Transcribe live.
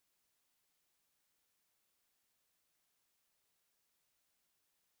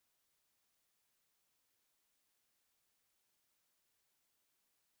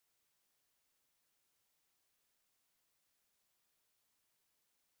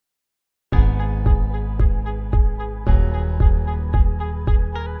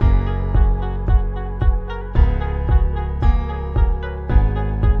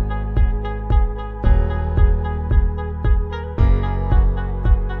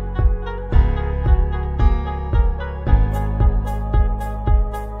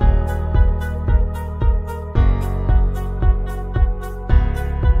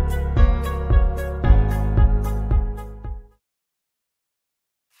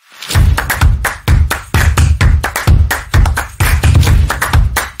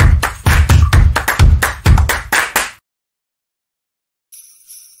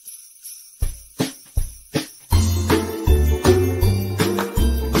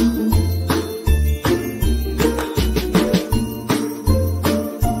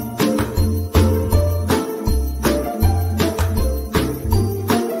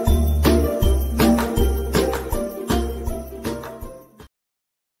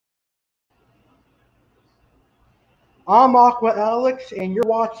I'm Aqua Alex, and you're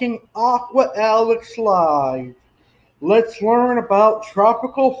watching Aqua Alex Live. Let's learn about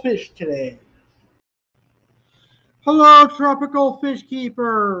tropical fish today. Hello, tropical fish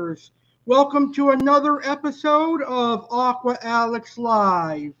keepers. Welcome to another episode of Aqua Alex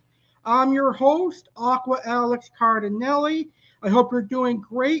Live. I'm your host, Aqua Alex Cardinale. I hope you're doing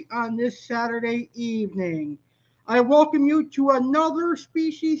great on this Saturday evening. I welcome you to another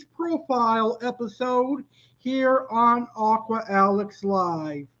species profile episode here on Aqua Alex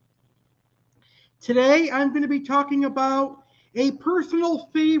Live. Today I'm going to be talking about a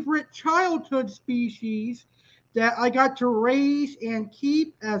personal favorite childhood species that I got to raise and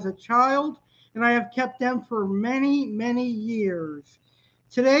keep as a child, and I have kept them for many, many years.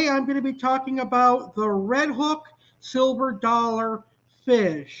 Today I'm going to be talking about the Redhook Silver Dollar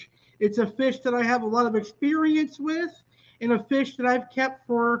fish. It's a fish that I have a lot of experience with and a fish that I've kept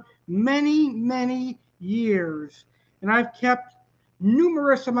for many, many years. And I've kept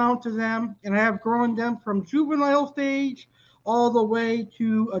numerous amounts of them, and I have grown them from juvenile stage all the way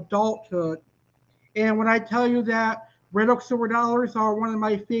to adulthood. And when I tell you that Redhook Silver Dollars are one of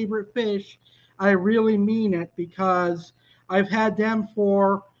my favorite fish, I really mean it, because I've had them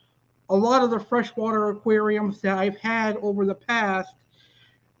for a lot of the freshwater aquariums that I've had over the past.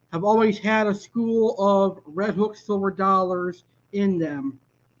 Have always had a school of Redhook Silver Dollars in them.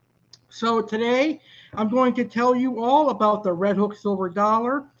 So today I'm going to tell you all about the Redhook Silver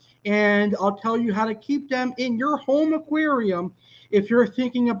Dollar, and I'll tell you how to keep them in your home aquarium if you're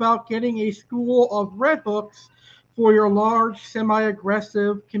thinking about getting a school of redhooks for your large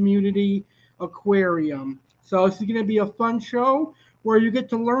semi-aggressive community aquarium. So this is going to be a fun show where you get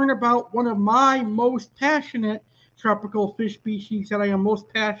to learn about one of my most passionate tropical fish species that I am most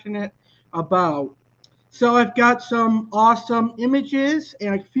passionate about. So I've got some awesome images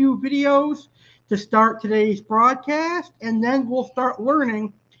and a few videos to start today's broadcast, and then we'll start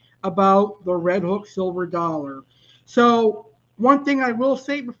learning about the Redhook Silver Dollar. So one thing I will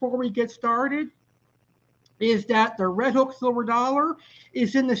say before we get started is that the Redhook Silver Dollar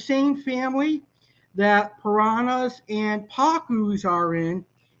is in the same family that piranhas and pacus are in,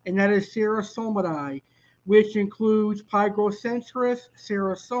 and that is Serrasalmidae, which includes Pygrocentris,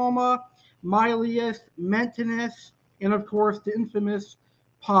 Serrasoma, Myleus Rubripinnis, and of course the infamous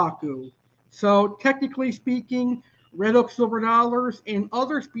pacu. So technically speaking, Redhook Silver Dollars and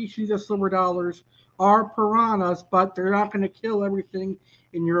other species of silver dollars are piranhas, but they're not going to kill everything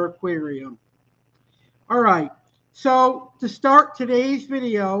in your aquarium. All right, so to start today's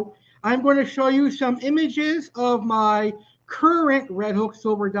video, I'm going to show you some images of my current Redhook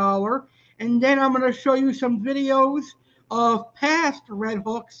Silver Dollar, and then I'm going to show you some videos of past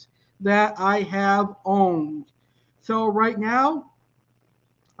redhooks that I have owned. So right now,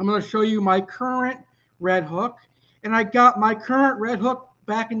 I'm going to show you my current redhook, and I got my current redhook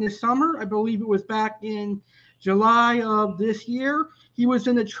back in the summer. I believe it was back in July of this year. He was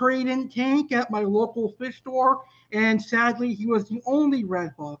in the trade-in tank at my local fish store, and sadly, he was the only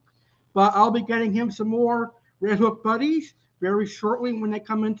redhook. But I'll be getting him some more redhook buddies very shortly when they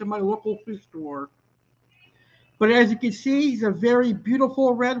come into my local fish store. But as you can see, he's a very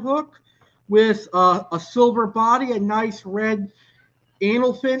beautiful redhook with a silver body, a nice red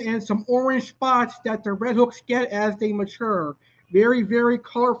anal fin, and some orange spots that the redhooks get as they mature. Very, very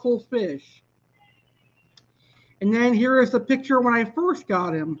colorful fish. And then here is the picture when I first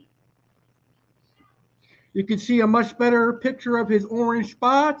got him. You can see a much better picture of his orange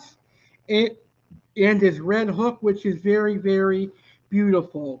spots and his red hook, which is very, very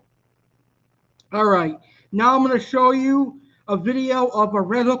beautiful. All right, now I'm going to show you a video of a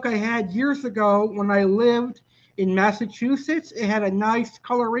redhook I had years ago when I lived in Massachusetts. It had a nice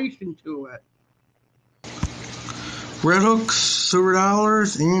coloration to it. Redhooks, silver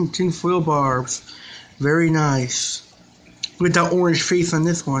dollars, and tinfoil barbs. Very nice. Look at that orange face on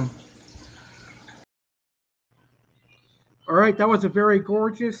this one. All right, that was a very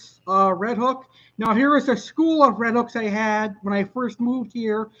gorgeous redhook. Now here is a school of redhooks I had when I first moved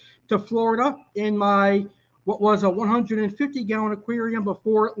here to Florida in my what was a 150-gallon aquarium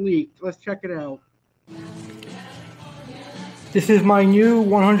before it leaked. Let's check it out. This is my new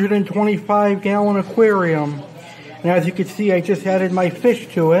 125-gallon aquarium. And as you can see, I just added my fish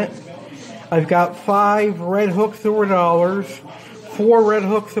to it. I've got 5 Redhook Silver Dollars, 4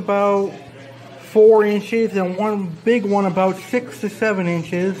 redhooks about 4 inches, and one big one about 6 to 7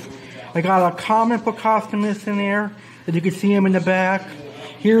 inches. I got a common Picostomus in there, as you can see him in the back.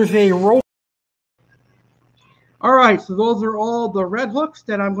 Here's a roll. All right, so those are all the redhooks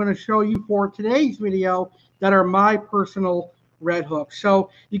that I'm going to show you for today's video that are my personal redhooks.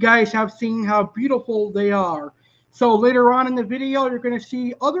 So you guys have seen how beautiful they are. So later on in the video, you're going to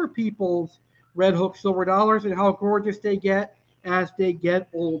see other people's Redhook Silver Dollars and how gorgeous they get as they get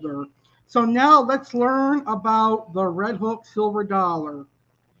older. So now let's learn about the Redhook Silver Dollar.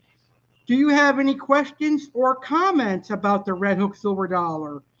 Do you have any questions or comments about the Redhook Silver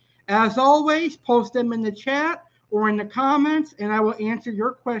Dollar? As always, post them in the chat or in the comments, and I will answer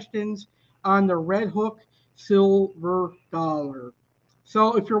your questions on the Redhook Silver Dollar.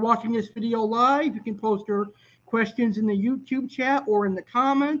 So if you're watching this video live, you can post your questions in the YouTube chat or in the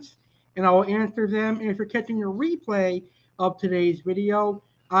comments, and I will answer them. And if you're catching a replay of today's video,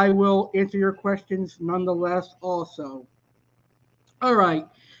 I will answer your questions nonetheless also. All right,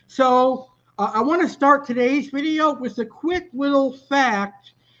 so I want to start today's video with a quick little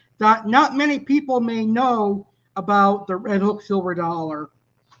fact that not many people may know about the Redhook Silver Dollar.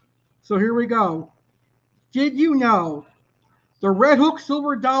 So here we go. Did you know the Redhook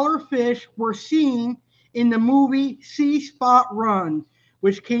Silver Dollar fish were seen in the movie Sea Spot Run,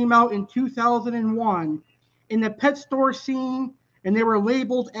 which came out in 2001, in the pet store scene, and they were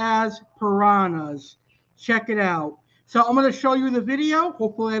labeled as piranhas. Check it out. So I'm going to show you the video.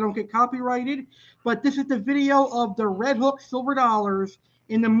 Hopefully I don't get copyrighted, but this is the video of the Redhook Silver Dollars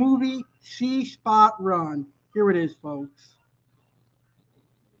in the movie Sea Spot Run. Here it is, folks.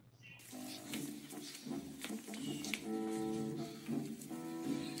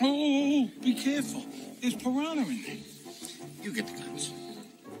 Oh, be careful. There's piranha in there. You get the guns.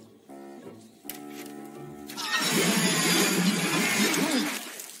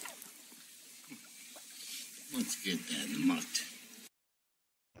 Let's get that mutt.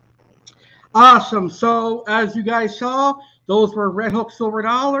 Awesome. So as you guys saw, those were Redhook Silver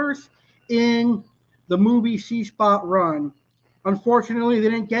Dollars in the movie Sea Spot Run. Unfortunately, they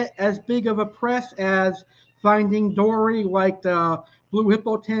didn't get as big of a press as Finding Dory, like the Blue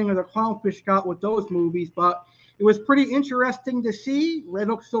Hippo Tang or the Clownfish got with those movies, but it was pretty interesting to see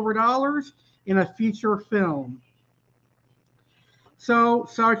Redhook Silver Dollars in a feature film. So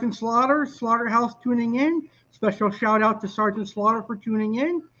Sergeant Slaughter, Slaughterhouse tuning in. Special shout out to Sergeant Slaughter for tuning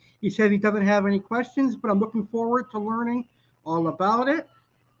in. He said he doesn't have any questions, but I'm looking forward to learning all about it.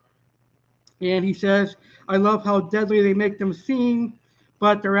 And he says, I love how deadly they make them seem,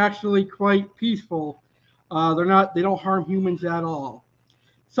 but they're actually quite peaceful. They don't harm humans at all.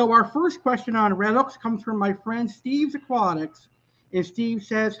 So our first question on Redhooks comes from my friend Steve's Aquatics. And Steve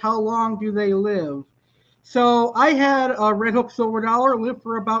says, how long do they live? So I had a Redhook Silver Dollar live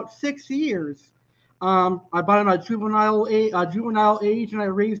for about 6 years. I bought him at juvenile age, and I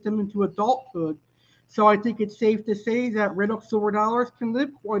raised him into adulthood. So I think it's safe to say that Redhook Silver Dollars can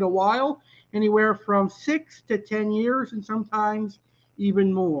live quite a while, anywhere from 6 to 10 years, and sometimes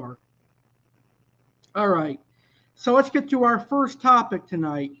even more. All right, so let's get to our first topic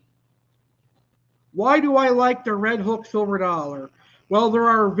tonight. Why do I like the Redhook Silver Dollar? Well, there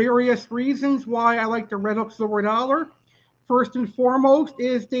are various reasons why I like the Redhook Silver Dollar. First and foremost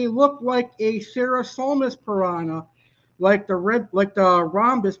is they look like a Serrasalmidae piranha, like the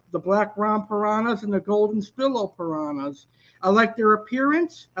rhombus, the black rom piranhas and the golden spillo piranhas. I like their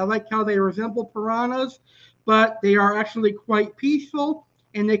appearance. I like how they resemble piranhas, but they are actually quite peaceful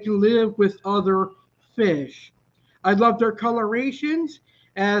and they can live with other fish. I love their colorations.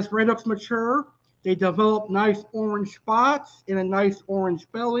 As Redhooks mature, they develop nice orange spots and a nice orange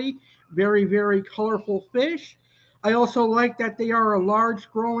belly. Very, very colorful fish. I also like that they are a large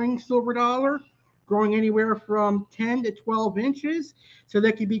growing silver dollar, growing anywhere from 10 to 12 inches. So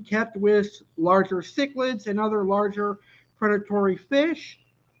they can be kept with larger cichlids and other larger predatory fish.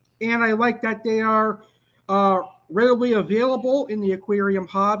 And I like that they are readily available in the aquarium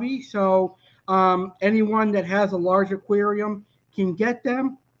hobby. So anyone that has a large aquarium can get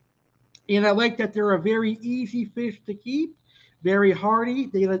them. And I like that they're a very easy fish to keep, very hardy.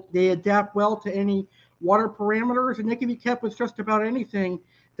 They adapt well to any water parameters, and they can be kept with just about anything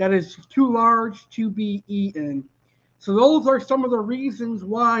that is too large to be eaten. So those are some of the reasons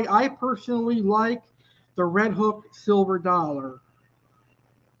why I personally like the Redhook Silver Dollar.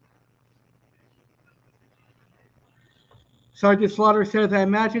 Sergeant Slaughter says, I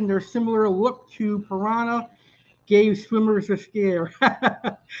imagine their similar look to piranha gave swimmers a scare.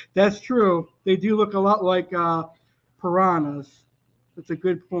 That's true. They do look a lot like piranhas. That's a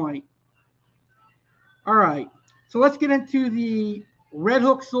good point. All right, so let's get into the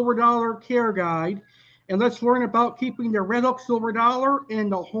Redhook Silver Dollar Care Guide, and let's learn about keeping the Redhook Silver Dollar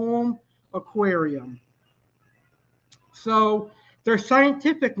in the home aquarium. So their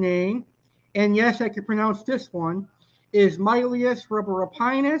scientific name, and yes, I can pronounce this one, is Myleus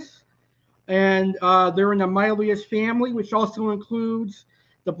Rubripinnis, and they're in the Myleus family, which also includes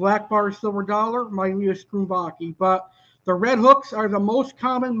the black bar silver dollar, Myleus Rubripinnis. But the red hooks are the most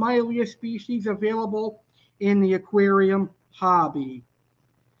common Myleus species available in the aquarium hobby.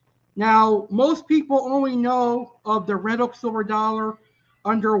 Now, most people only know of the Redhook Silver Dollar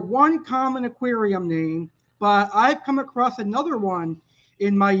under one common aquarium name, but I've come across another one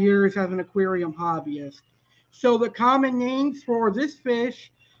in my years as an aquarium hobbyist. So the common names for this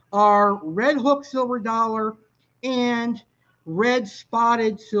fish are Redhook Silver Dollar and Red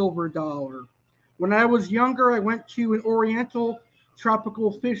Spotted Silver Dollar. When I was younger, I went to an Oriental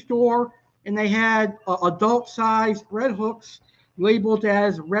tropical fish store, and they had adult-sized red hooks labeled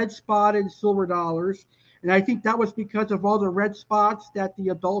as red spotted silver dollars. And I think that was because of all the red spots that the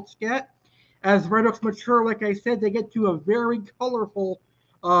adults get. As red hooks mature, like I said, they get to a very colorful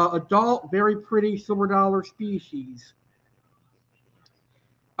adult, very pretty silver dollar species.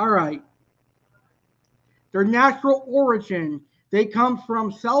 All right. Their natural origin, they come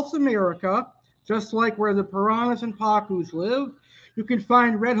from South America, just like where the piranhas and pacus live. You can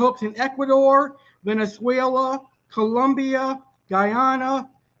find red hooks in Ecuador, Venezuela, Colombia, Guyana,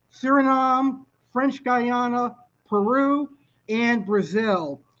 Suriname, French Guiana, Peru, and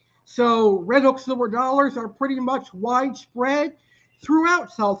Brazil. So redhook silver dollars are pretty much widespread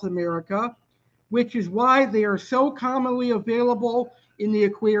throughout South America, which is why they are so commonly available in the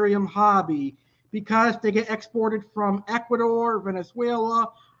aquarium hobby, because they get exported from Ecuador,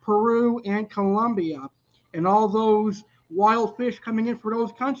 Venezuela, Peru, and Colombia. And all those wild fish coming in for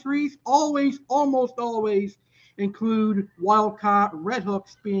those countries almost always include wild-caught red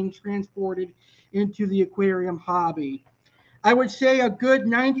hooks being transported into the aquarium hobby. I would say a good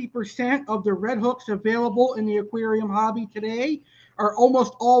 90% of the red hooks available in the aquarium hobby today are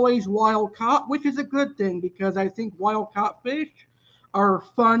almost always wild-caught, which is a good thing because I think wild-caught fish are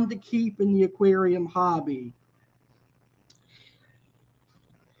fun to keep in the aquarium hobby.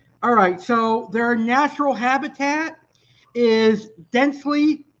 All right, so their natural habitat is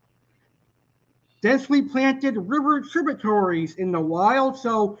densely planted river tributaries in the wild.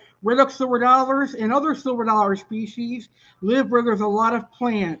 So redhook silver dollars and other silver dollar species live where there's a lot of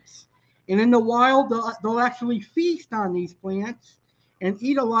plants. And in the wild, they'll actually feast on these plants and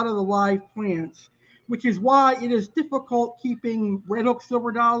eat a lot of the live plants, which is why it is difficult keeping redhook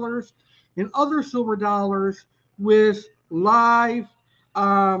silver dollars and other silver dollars with live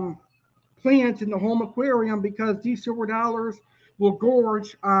plants in the home aquarium, because these silver dollars will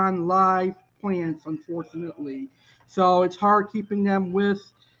gorge on live plants, unfortunately. So it's hard keeping them with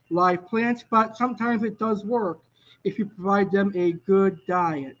live plants, but sometimes it does work if you provide them a good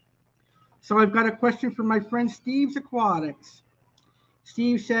diet. So I've got a question from my friend Steve's Aquatics.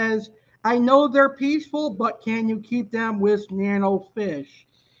 Steve says, I know they're peaceful, but can you keep them with nano fish?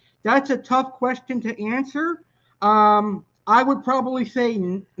 That's a tough question to answer. I would probably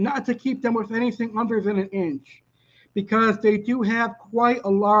say not to keep them with anything under than an inch, because they do have quite a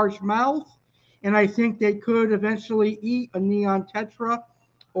large mouth, and I think they could eventually eat a neon tetra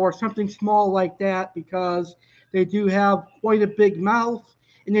or something small like that, because they do have quite a big mouth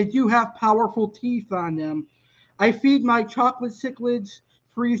and they do have powerful teeth on them. I feed my chocolate cichlids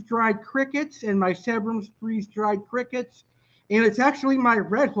freeze-dried crickets and my sebrums freeze-dried crickets, and it's actually my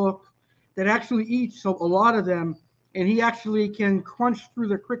red hook that actually eats a lot of them, and he actually can crunch through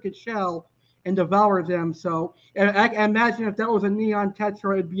the cricket shell and devour them. So I imagine if that was a neon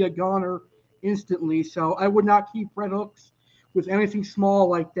tetra, it'd be a goner instantly. So I would not keep red hooks with anything small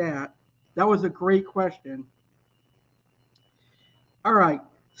like that. That was a great question. All right.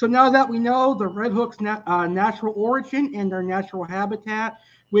 So now that we know the red hook's natural origin and their natural habitat,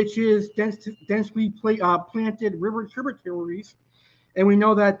 which is densely planted river tributaries, and we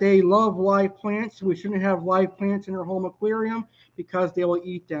know that they love live plants, so we shouldn't have live plants in our home aquarium because they will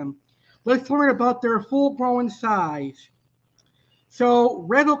eat them. Let's learn about their full-grown size. So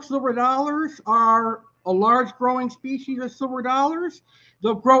redhook silver dollars are a large growing species of silver dollars.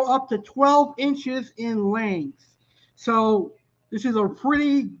 They'll grow up to 12 inches in length. So this is a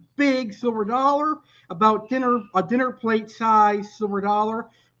pretty big silver dollar, about a dinner plate size silver dollar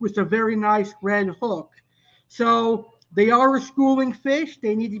with a very nice red hook. So they are a schooling fish.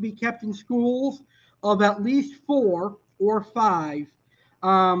 They need to be kept in schools of at least 4 or 5.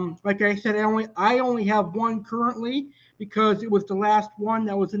 Like I said, I only have one currently because it was the last one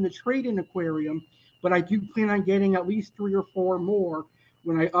that was in the trade-in aquarium, but I do plan on getting at least 3 or 4 more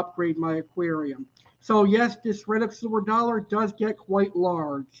when I upgrade my aquarium. So yes, this redhook silver dollar does get quite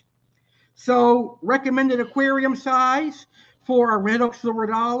large. So recommended aquarium size for a redhook silver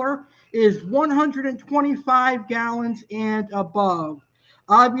dollar is 125 gallons and above.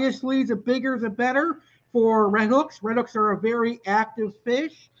 Obviously, the bigger the better for redhooks. Redhooks are a very active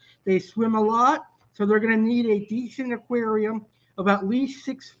fish. They swim a lot, so they're going to need a decent aquarium of at least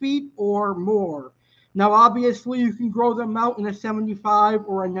 6 feet or more. Now, obviously, you can grow them out in a 75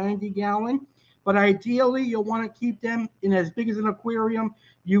 or a 90 gallon, but ideally, you'll want to keep them in as big as an aquarium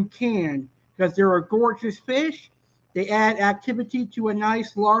you can because they're a gorgeous fish. They add activity to a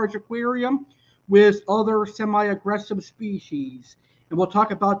nice large aquarium with other semi-aggressive species. And we'll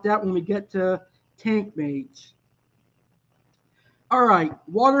talk about that when we get to tank mates. All right,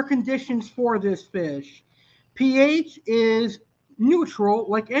 water conditions for this fish. pH is neutral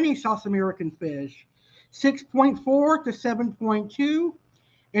like any South American fish, 6.4 to 7.2.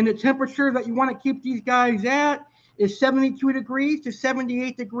 And the temperature that you want to keep these guys at is 72 degrees to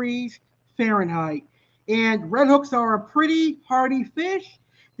 78 degrees Fahrenheit. And redhooks are a pretty hardy fish.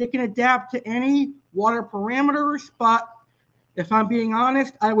 They can adapt to any water parameters, but if I'm being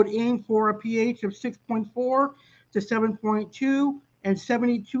honest, I would aim for a pH of 6.4 to 7.2 and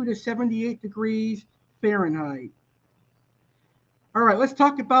 72 to 78 degrees Fahrenheit. All right, let's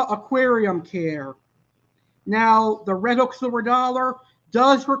talk about aquarium care. Now, the Redhook Silver Dollar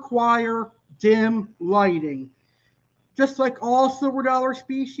does require dim lighting. Just like all silver dollar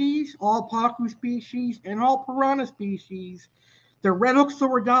species, all pacu species, and all piranha species, the Redhook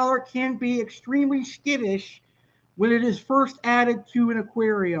Silver Dollar can be extremely skittish when it is first added to an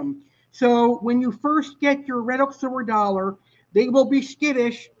aquarium. So when you first get your Redhook Silver Dollar, they will be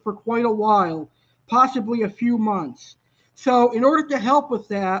skittish for quite a while, possibly a few months. So in order to help with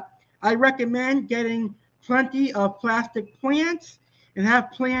that, I recommend getting plenty of plastic plants and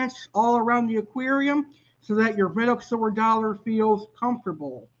have plants all around the aquarium so that your Redhook Silver Dollar feels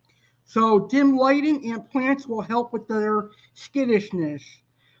comfortable. So dim lighting and plants will help with their skittishness.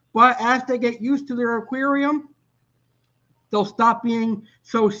 But as they get used to their aquarium, they'll stop being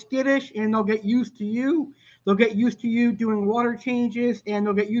so skittish and they'll get used to you. They'll get used to you doing water changes and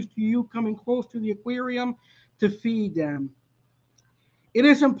they'll get used to you coming close to the aquarium to feed them. It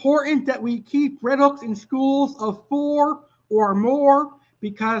is important that we keep redhooks in schools of 4 or more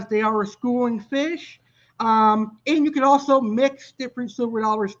because they are a schooling fish. And you can also mix different silver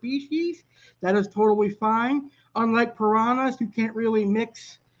dollar species. That is totally fine. Unlike piranhas, you can't really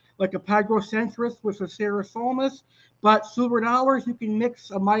mix like a Pagrocentris with a Serrasalmidae. But silver dollars, you can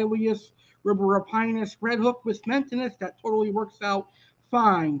mix a Myleus Rubripinnis redhook with Mentinus. That totally works out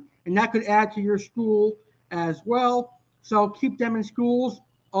fine. And that could add to your school as well. So keep them in schools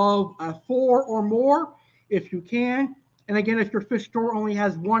of 4 or more if you can. And again, if your fish store only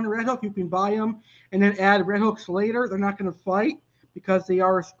has one redhook, you can buy them and then add redhooks later. They're not going to fight because they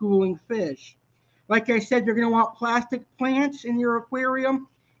are a schooling fish. Like I said, you're going to want plastic plants in your aquarium,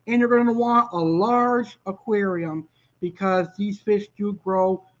 and you're going to want a large aquarium because these fish do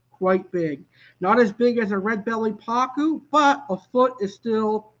grow quite big. Not as big as a red-bellied pacu, but a foot is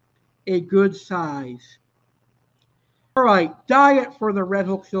still a good size. All right, diet for the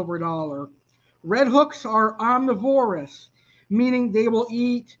Redhook Silver Dollar. Redhooks are omnivorous, meaning they will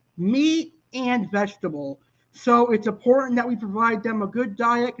eat meat and vegetable. So it's important that we provide them a good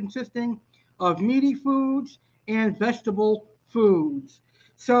diet consisting of meaty foods and vegetable foods.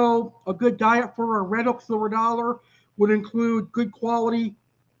 So a good diet for a Redhook Silver Dollar would include good quality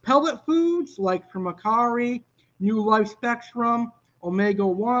pellet foods like from Macari, New Life Spectrum,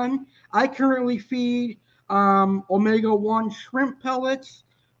 Omega-1. I currently feed Omega-1 shrimp pellets,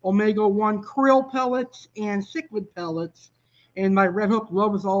 Omega-1 krill pellets, and cichlid pellets, and my redhook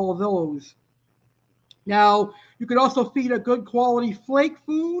loves all of those. Now, you could also feed a good quality flake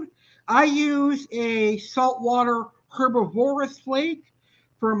food. I use a saltwater herbivorous flake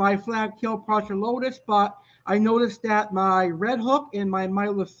for my flagtail Procelotus, but I noticed that my redhook and my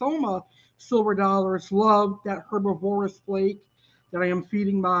Myleus silver dollars love that herbivorous flake that I am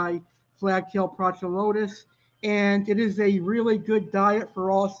feeding my flagtail Procelotus, and it is a really good diet for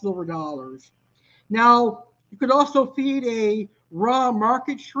all silver dollars. Now, you could also feed a raw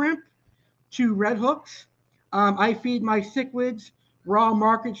market shrimp to redhooks. I feed my cichlids raw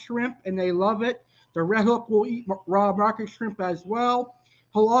market shrimp, and they love it. The redhook will eat raw market shrimp as well.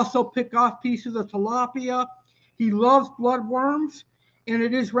 He'll also pick off pieces of tilapia. He loves bloodworms, and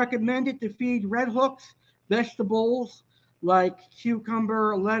it is recommended to feed redhooks vegetables like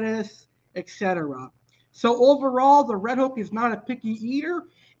cucumber, lettuce, etc. So overall, the redhook is not a picky eater.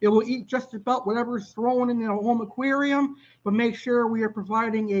 It will eat just about whatever is thrown in the home aquarium, but make sure we are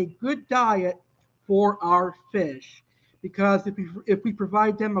providing a good diet for our fish. Because if we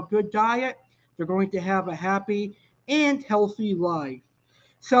provide them a good diet, they're going to have a happy and healthy life.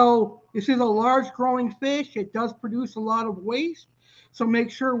 So this is a large growing fish. It does produce a lot of waste. So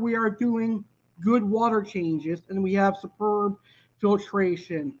make sure we are doing good water changes, and we have superb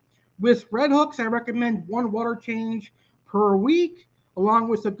filtration. With red hooks, I recommend one water change per week, along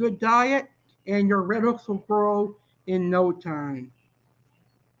with a good diet, and your red hooks will grow in no time.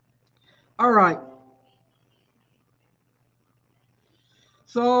 All right.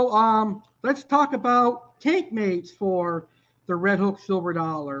 So let's talk about tank mates for the Redhook Silver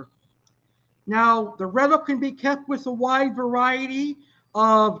Dollar. Now, the Redhook can be kept with a wide variety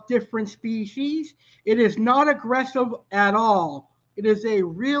of different species. It is not aggressive at all. It is a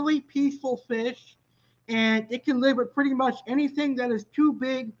really peaceful fish, and it can live with pretty much anything that is too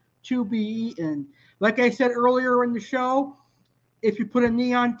big to be eaten. Like I said earlier in the show, if you put a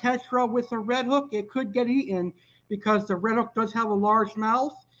neon tetra with a redhook, it could get eaten because the redhook does have a large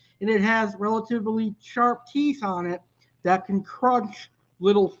mouth and it has relatively sharp teeth on it that can crunch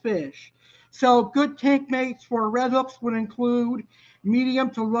little fish. So good tank mates for redhooks would include medium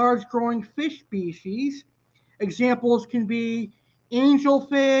to large growing fish species. Examples can be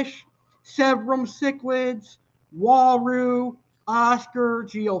angelfish, Severum cichlids, walrus, Oscar,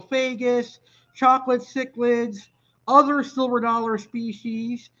 geophagus, chocolate cichlids, other silver dollar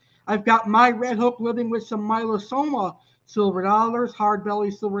species. I've got my red hook living with some Myleus silver dollars, hard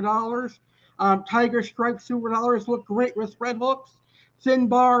belly silver dollars. Tiger striped silver dollars look great with red hooks. Thin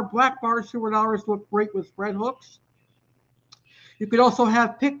bar, black bar silver dollars look great with red hooks. You could also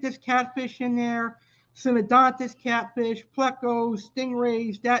have Pictus catfish in there, Synodontis catfish, plecos,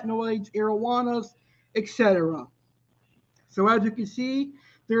 stingrays, datinoids, arowanas, etc. So as you can see,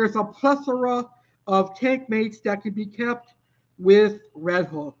 there's a plethora of tank mates that can be kept with red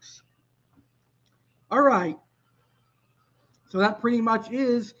hooks. All right. So that pretty much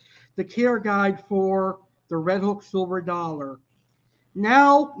is the care guide for the Redhook Silver Dollar.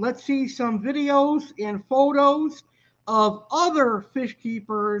 Now let's see some videos and photos of other fish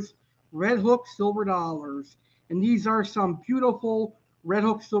keepers' Redhook Silver Dollars. And these are some beautiful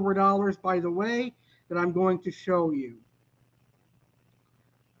Redhook Silver Dollars, by the way, that I'm going to show you.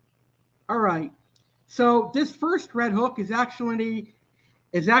 All right. So this first red hook is actually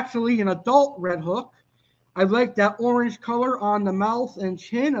an adult red hook. I like that orange color on the mouth and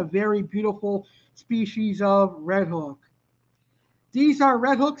chin, a very beautiful species of red hook. These are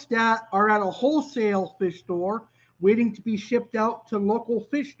red hooks that are at a wholesale fish store waiting to be shipped out to local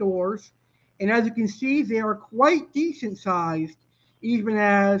fish stores. And as you can see, they are quite decent sized, even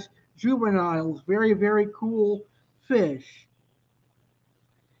as juveniles. Very, very cool fish.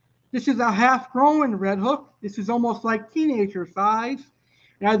 This is a half-grown red hook. This is almost like teenager size.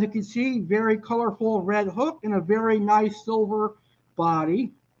 And as you can see, very colorful red hook and a very nice silver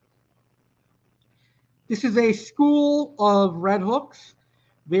body. This is a school of red hooks.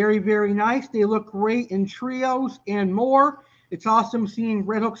 Very, very nice. They look great in trios and more. It's awesome seeing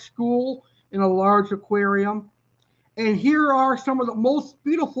red hook school in a large aquarium. And here are some of the most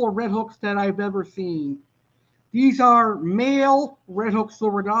beautiful red hooks that I've ever seen. These are male Redhook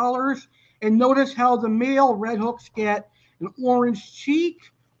Silver Dollars. And notice how the male red hooks get an orange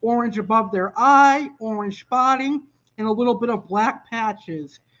cheek, orange above their eye, orange spotting, and a little bit of black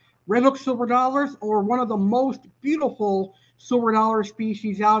patches. Redhook Silver Dollars are one of the most beautiful silver dollar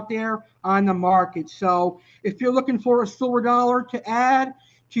species out there on the market. So if you're looking for a silver dollar to add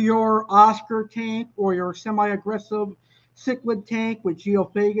to your Oscar tank or your semi-aggressive cichlid tank with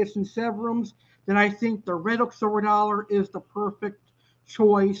geophagus and severums, then I think the Redhook Silver Dollar is the perfect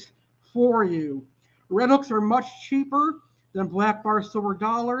choice for you. Red hooks are much cheaper than black bar silver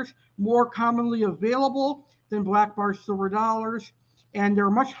dollars, more commonly available than black bar silver dollars, and they're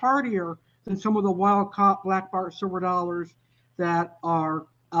much hardier than some of the wild caught black bar silver dollars that are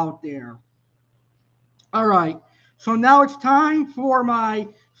out there. All right, so now it's time for my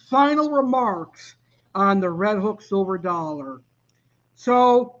final remarks on the Redhook Silver Dollar.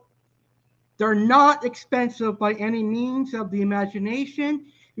 So they're not expensive by any means of the imagination.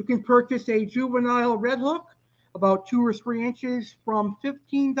 You can purchase a juvenile red hook, about 2 or 3 inches, from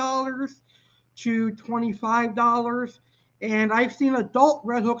 $15 to $25. And I've seen adult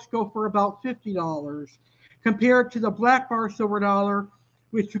red hooks go for about $50, compared to the black bar silver dollar,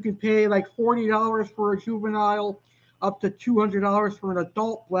 which you can pay like $40 for a juvenile, up to $200 for an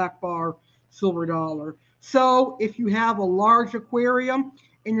adult black bar silver dollar. So if you have a large aquarium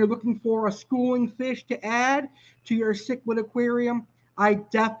and you're looking for a schooling fish to add to your cichlid aquarium, I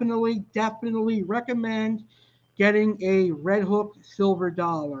definitely recommend getting a Redhook Silver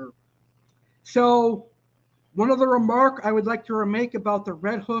Dollar. So one other remark I would like to make about the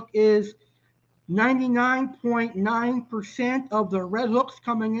red hook is 99.9% of the red hooks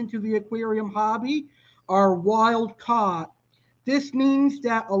coming into the aquarium hobby are wild caught. This means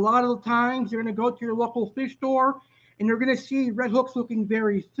that a lot of the times you're going to go to your local fish store and you're going to see red hooks looking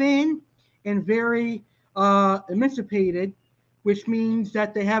very thin and very emancipated, which means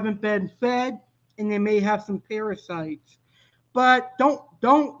that they haven't been fed and they may have some parasites. But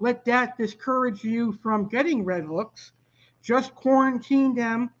don't let that discourage you from getting red hooks. Just quarantine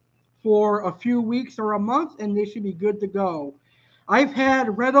them for a few weeks or a month and they should be good to go. I've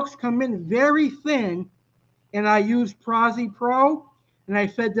had red hooks come in very thin and I used Prazi Pro and I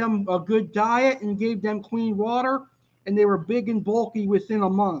fed them a good diet and gave them clean water and they were big and bulky within a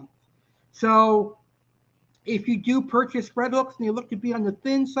month. So if you do purchase red hooks and they look to be on the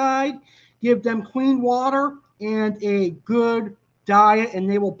thin side, give them clean water and a good diet and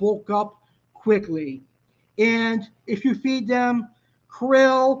they will bulk up quickly. And if you feed them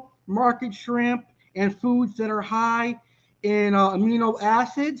krill, market shrimp, and foods that are high in amino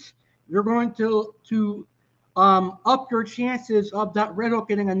acids, you're going to up your chances of that red hook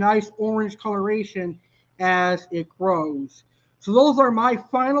getting a nice orange coloration as it grows. So those are my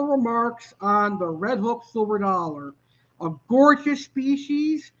final remarks on the Redhook Silver Dollar, a gorgeous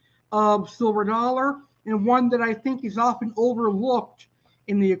species of silver dollar and one that I think is often overlooked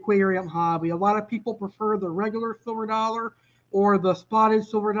in the aquarium hobby. A lot of people prefer the regular silver dollar or the spotted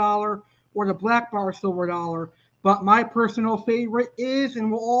silver dollar or the black bar silver dollar, but my personal favorite is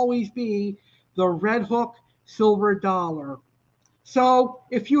and will always be the Redhook Silver Dollar. So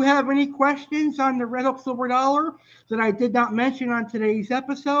if you have any questions on the Redhook Silver Dollar that I did not mention on today's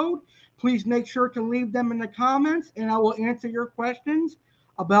episode, please make sure to leave them in the comments and I will answer your questions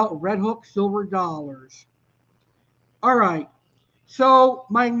about Redhook Silver Dollars. All right, so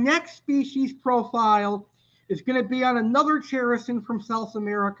my next species profile is going to be on another charasin from South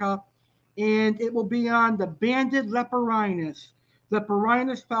America, and it will be on the banded Lepidopteris,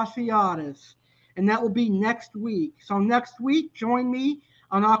 Lepidopteris fasciatus, and that will be next week. So next week, join me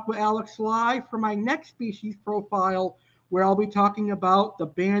on Aqua Alex Live for my next species profile, where I'll be talking about the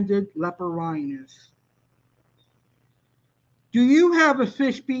banded Lepidopteris. Do you have a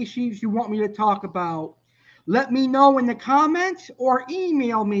fish species you want me to talk about? Let me know in the comments or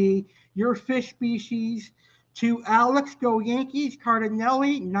email me your fish species to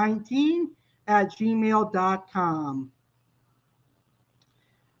alexgoyankiescardinale19@gmail.com.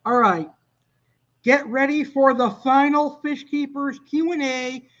 All right. Get ready for the final Fish Keepers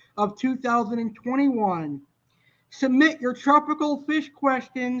Q&A of 2021. Submit your tropical fish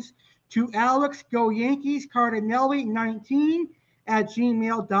questions to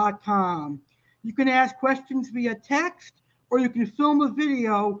alexgoyankiescardinale19@gmail.com. You can ask questions via text or you can film a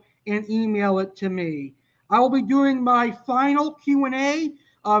video and email it to me. I will be doing my final Q&A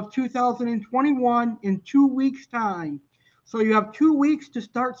of 2021 in 2 weeks' time. So you have 2 weeks to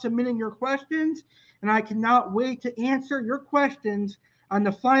start submitting your questions, and I cannot wait to answer your questions on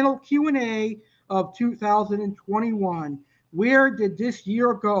the final Q&A of 2021. Where did this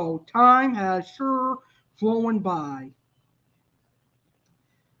year go? Time has sure flown by.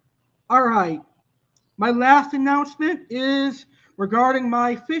 All right. My last announcement is regarding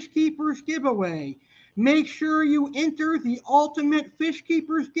my Fish Keepers giveaway. Make sure you enter the Ultimate Fish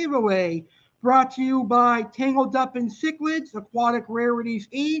Keepers giveaway, brought to you by Tangled Up in Cichlids, Aquatic Rarities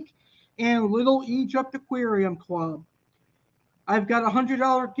Inc., and Little Egypt Aquarium Club. I've got a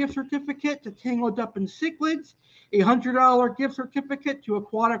 $100 gift certificate to Tangled Up in Cichlids, a $100 gift certificate to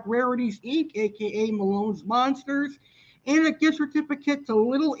Aquatic Rarities Inc., aka Malone's Monsters, and a gift certificate to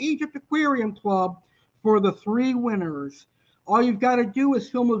Little Egypt Aquarium Club for the 3 winners. All you've got to do is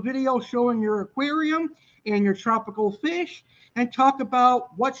film a video showing your aquarium and your tropical fish and talk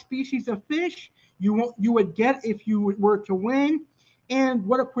about what species of fish you would get if you were to win and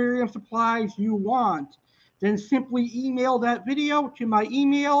what aquarium supplies you want. Then simply email that video to my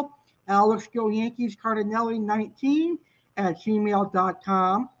email,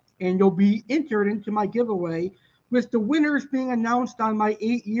 alexgoyankiescardinale19@gmail.com, and you'll be entered into my giveaway, with the winners being announced on my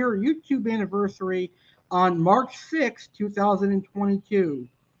 8-year YouTube anniversary on March 6, 2022.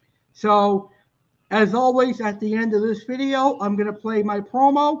 So, as always, at the end of this video, I'm going to play my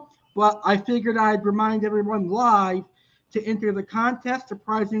promo, but I figured I'd remind everyone live to enter the contest.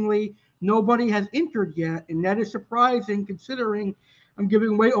 Surprisingly, nobody has entered yet, and that is surprising considering I'm giving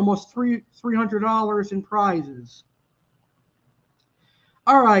away almost $300 in prizes.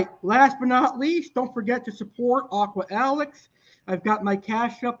 All right, last but not least, don't forget to support Aqua Alex. I've got my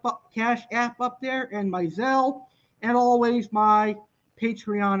Cash App up there and my Zelle, and always my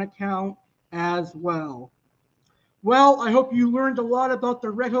Patreon account as well. Well, I hope you learned a lot about the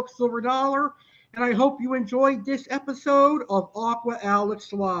Redhook Silver Dollar, and I hope you enjoyed this episode of Aqua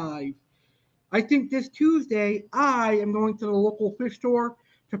Alex Live. I think this Tuesday I am going to the local fish store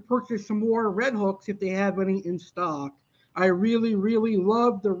to purchase some more red hooks if they have any in stock. I really, really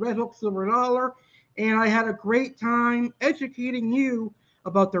love the Redhook Silver Dollar, and I had a great time educating you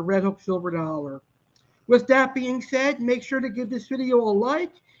about the Redhook Silver Dollar. With that being said, make sure to give this video a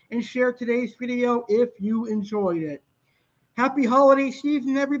like and share today's video if you enjoyed it. Happy holiday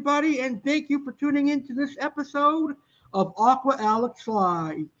season, everybody, and thank you for tuning in to this episode of Aqua Alex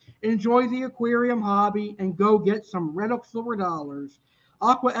Live. Enjoy the aquarium hobby and go get some Redhook Silver Dollars.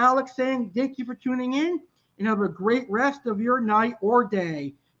 Aqua Alex saying thank you for tuning in and have a great rest of your night or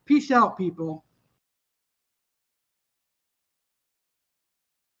day. Peace out, people.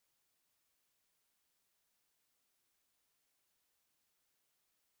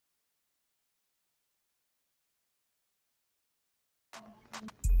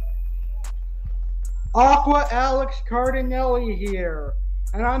 Aqua Alex Cardinale here,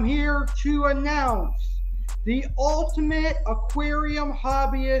 and I'm here to announce the Ultimate Aquarium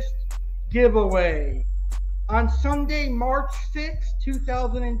Hobbyist Giveaway. On Sunday, March 6,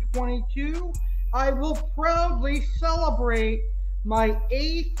 2022, I will proudly celebrate my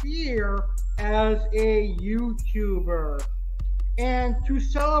 8th year as a YouTuber. And to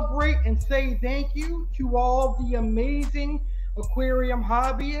celebrate and say thank you to all the amazing aquarium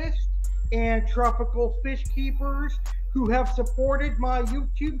hobbyists and tropical fish keepers who have supported my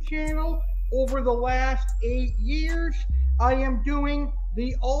YouTube channel over the last 8 years, I am doing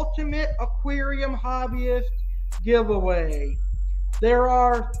the Ultimate Aquarium Hobbyist Giveaway. There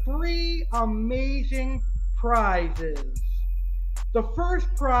are 3 amazing prizes. The first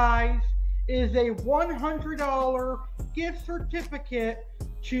prize is a $100 gift certificate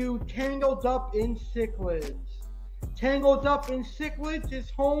to Tangled Up in Cichlids. Tangled Up in Cichlids is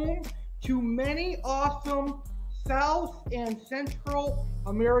home to many awesome South and Central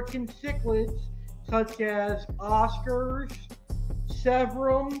American cichlids such as Oscars,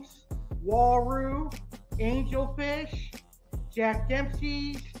 Severums, Waru, Angelfish, Jack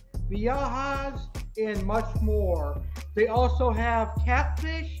Dempsey's, Viajas, and much more. They also have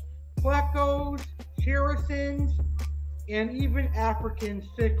catfish, plecos, cherrisons, and even African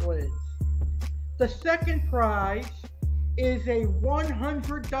cichlids. The second prize is a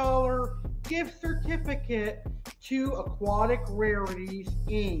 $100 gift certificate to Aquatic Rarities,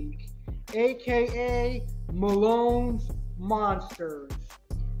 Inc., aka Malone's Monsters.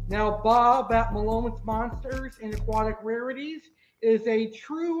 Now, Bob at Malone's Monsters and Aquatic Rarities is a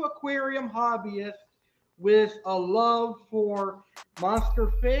true aquarium hobbyist with a love for monster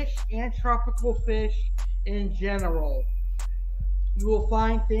fish and tropical fish in general. You will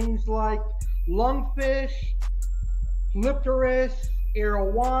find things like lungfish, Lipterus,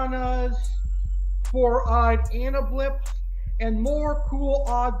 arowanas, four-eyed anablips, and more cool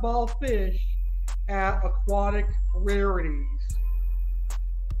oddball fish at Aquatic Rarities.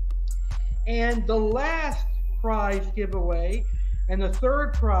 And the last prize giveaway, and the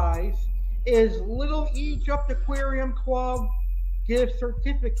third prize, is Little Egypt Aquarium Club gift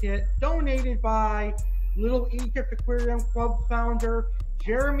certificate donated by Little Egypt Aquarium Club founder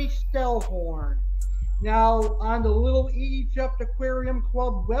Jeremy Stellhorn. Now, on the Little Egypt Aquarium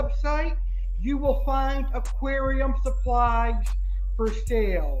Club website, you will find aquarium supplies for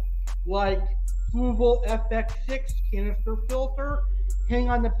sale, like Fluval FX6 canister filter, hang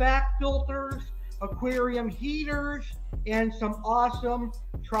on the back filters, aquarium heaters, and some awesome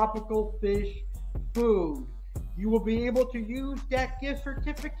tropical fish food. You will be able to use that gift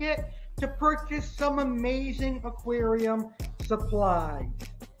certificate to purchase some amazing aquarium supplies.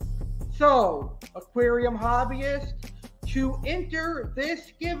 So, aquarium hobbyists, to enter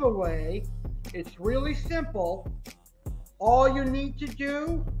this giveaway, it's really simple. All you need to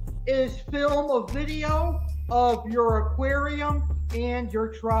do is film a video of your aquarium and your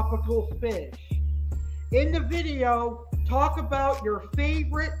tropical fish. In the video, talk about your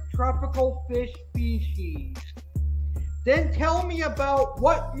favorite tropical fish species. Then tell me about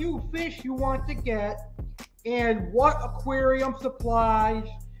what new fish you want to get and what aquarium supplies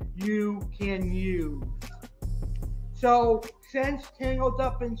you can use. So, since Tangled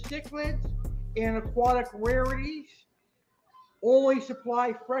Up in Cichlids and Aquatic Rarities only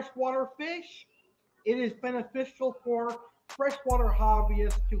supply freshwater fish, it is beneficial for freshwater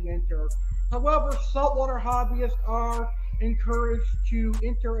hobbyists to enter. However, saltwater hobbyists are encouraged to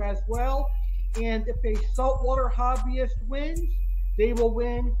enter as well. And if a saltwater hobbyist wins, they will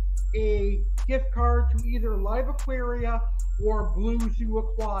win a gift card to either Live Aquaria or Blue Zoo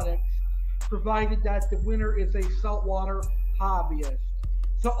Aquatics, provided that the winner is a saltwater hobbyist.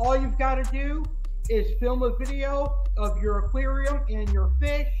 So all you've got to do is film a video of your aquarium and your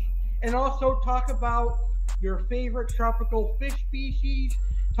fish and also talk about your favorite tropical fish species,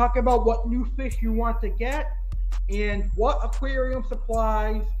 talk about what new fish you want to get, and what aquarium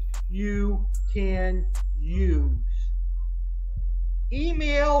supplies you can use.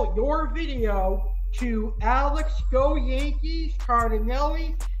 Email your video to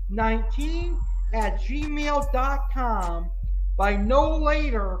alexgoyankeescardinale19@gmail.com by no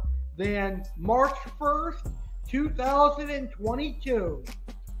later than March 1st, 2022.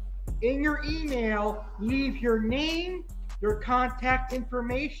 In your email, leave your name, your contact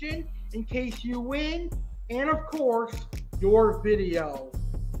information in case you win, and of course, your video.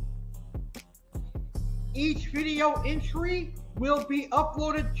 Each video entry will be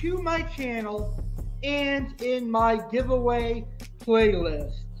uploaded to my channel and in my giveaway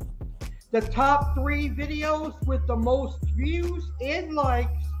playlist. The top 3 videos with the most views and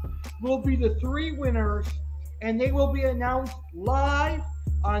likes will be the 3 winners, and they will be announced live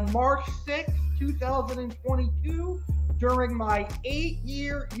on March 6, 2022 during my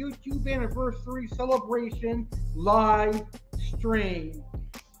 8-year YouTube anniversary celebration live stream.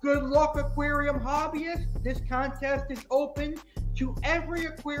 Good luck, aquarium hobbyists. This contest is open to every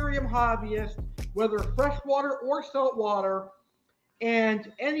aquarium hobbyist, whether freshwater or saltwater,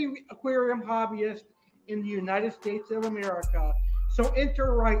 and any aquarium hobbyist in the United States of America. So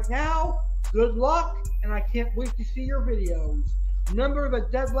enter right now. Good luck, and I can't wait to see your videos. Remember the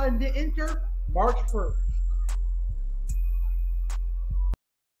deadline to enter, March 1st.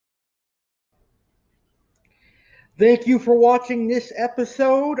 Thank you for watching this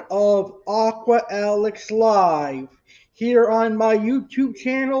episode of Aqua Alex Live here on my YouTube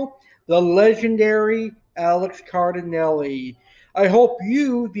channel, the legendary Alex Cardinale. I hope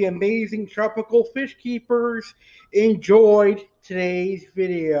you, the amazing tropical fish keepers, enjoyed today's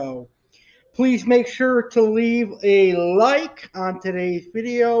video. Please make sure to leave a like on today's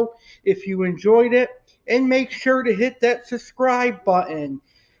video if you enjoyed it, and make sure to hit that subscribe button.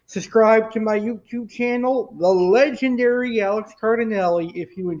 Subscribe to my YouTube channel, the legendary Alex Cardinale,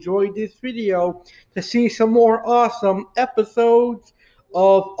 if you enjoyed this video, to see some more awesome episodes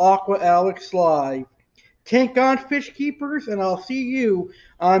of Aqua Alex Live. Tank on, fish keepers, and I'll see you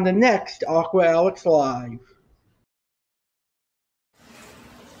on the next Aqua Alex Live.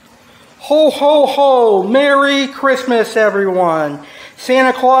 Ho, ho, ho! Merry Christmas, everyone!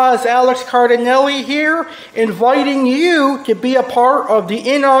 Santa Claus Alex Cardinale here, inviting you to be a part of the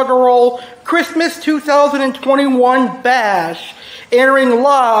inaugural Christmas 2021 Bash, airing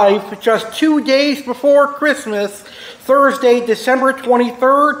live just 2 days before Christmas, Thursday, December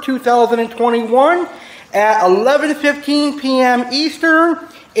 23rd, 2021, at 11:15 p.m. Eastern,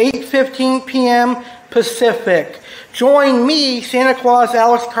 8:15 p.m. Pacific. Join me, Santa Claus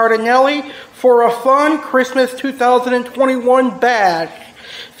Alex Cardinale, for a fun Christmas 2021 bash,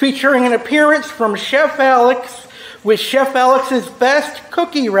 featuring an appearance from Chef Alex with Chef Alex's best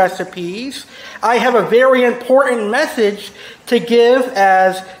cookie recipes. I have a very important message to give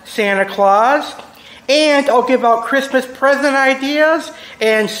as Santa Claus, and I'll give out Christmas present ideas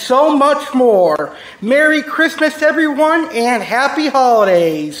and so much more. Merry Christmas, everyone, and happy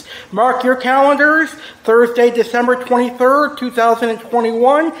holidays. Mark your calendars, Thursday, December 23rd,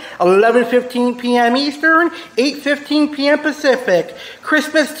 2021, 11:15 p.m. Eastern, 8:15 p.m. Pacific.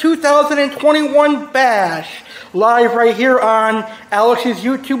 Christmas 2021 Bash, live right here on Alex's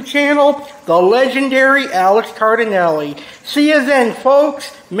YouTube channel, the legendary Alex Cardinale. See you then,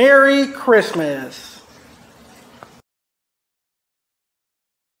 folks. Merry Christmas.